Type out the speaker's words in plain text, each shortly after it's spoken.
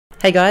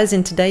Hey guys,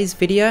 in today's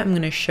video I'm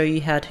going to show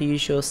you how to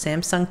use your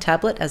Samsung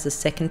tablet as a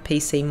second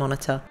PC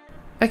monitor.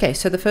 Okay,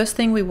 so the first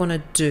thing we want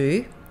to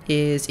do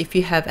is, if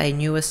you have a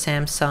newer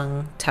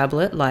Samsung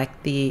tablet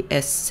like the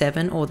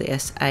S7 or the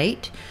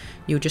S8,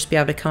 you'll just be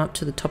able to come up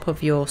to the top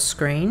of your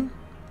screen,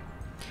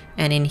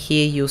 and in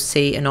here you'll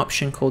see an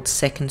option called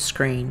second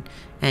screen,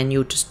 and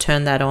you'll just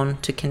turn that on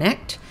to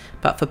connect.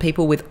 But for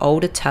people with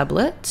older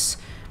tablets,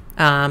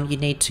 you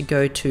need to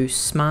go to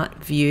Smart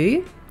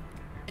View,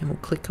 and we'll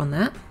click on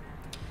that.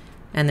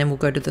 And then we'll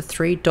go to the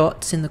three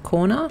dots in the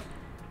corner,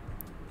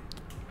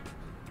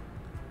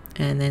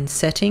 and then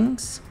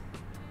settings,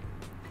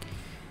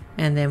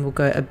 and then we'll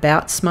go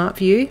about Smart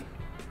View,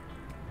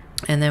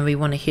 and then we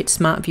want to hit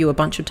Smart View a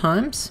bunch of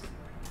times.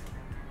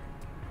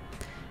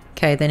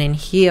 Okay, then in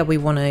here we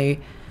want to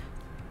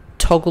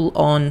toggle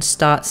on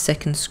Start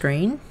Second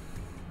Screen,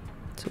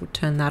 so we'll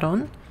turn that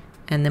on,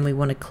 and then we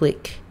want to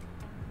click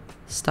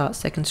Start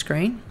Second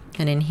Screen,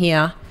 and in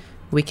here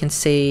we can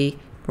see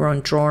we're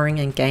on drawing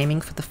and gaming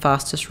for the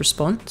fastest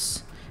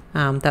response.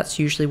 That's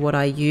usually what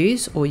I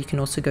use, or you can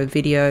also go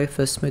video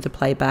for smoother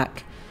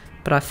playback,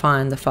 but I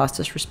find the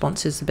fastest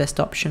response is the best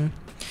option.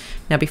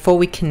 Now before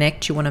we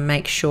connect, you want to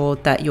make sure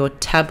that your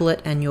tablet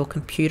and your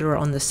computer are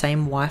on the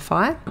same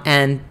Wi-Fi,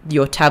 and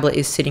your tablet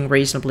is sitting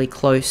reasonably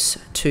close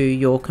to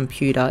your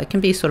computer. It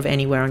can be sort of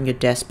anywhere on your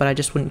desk, but I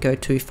just wouldn't go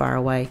too far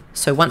away.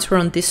 So once we're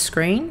on this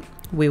screen,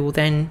 we will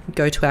then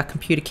go to our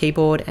computer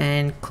keyboard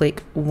and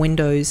click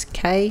Windows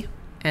K.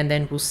 And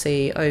then we'll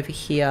see over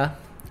here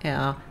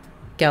our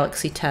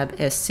Galaxy Tab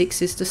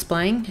S6 is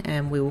displaying,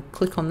 and we will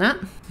click on that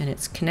and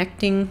it's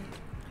connecting.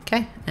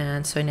 Okay,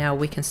 and so now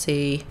we can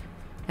see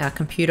our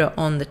computer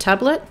on the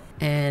tablet,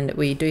 and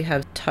we do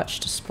have touch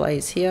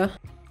displays here.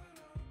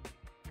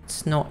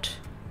 It's not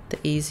the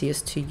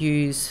easiest to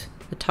use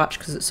the touch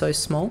because it's so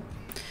small.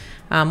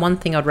 One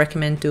thing I'd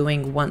recommend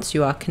doing once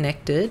you are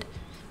connected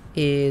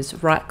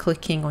is right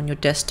clicking on your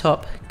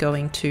desktop,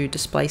 going to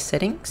display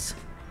settings,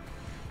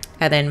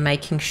 and then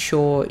making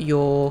sure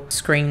your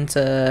screens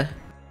are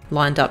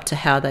lined up to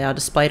how they are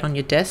displayed on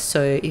your desk.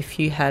 So if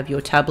you have your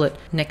tablet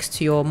next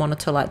to your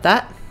monitor like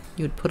that,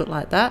 you would put it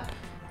like that,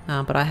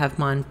 but I have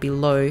mine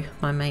below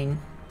my main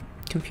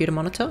computer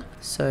monitor.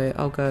 So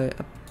I'll go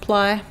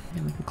apply,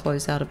 and we can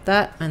close out of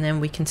that, and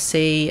then we can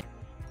see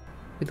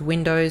with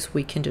Windows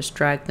we can just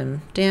drag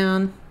them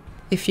down.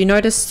 If you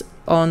notice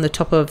on the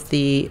top of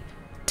the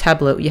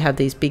tablet you have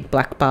these big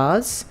black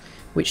bars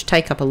which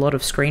take up a lot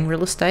of screen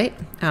real estate.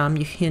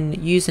 You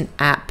can use an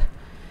app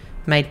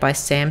made by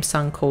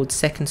Samsung called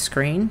Second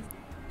Screen.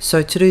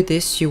 So to do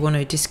this, you want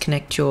to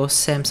disconnect your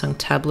Samsung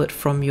tablet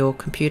from your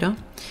computer,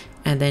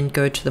 and then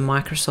go to the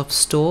Microsoft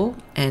Store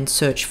and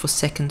search for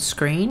Second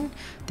Screen.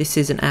 This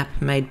is an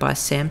app made by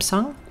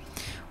Samsung.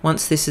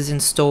 Once this is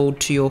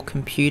installed to your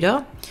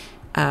computer,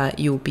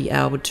 you'll be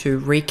able to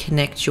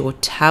reconnect your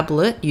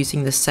tablet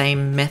using the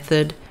same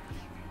method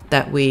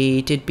that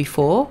we did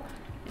before.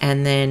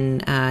 And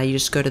then you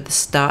just go to the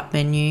Start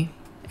menu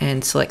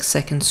and select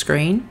Second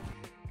Screen,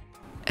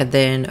 and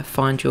then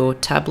find your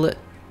tablet.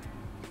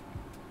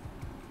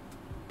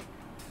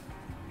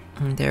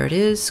 And there it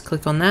is,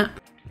 click on that.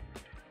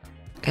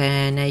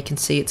 And now you can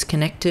see it's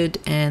connected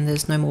and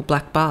there's no more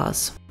black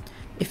bars.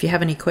 If you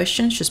have any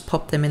questions, just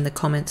pop them in the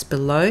comments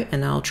below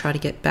and I'll try to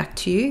get back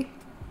to you.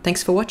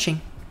 Thanks for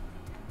watching.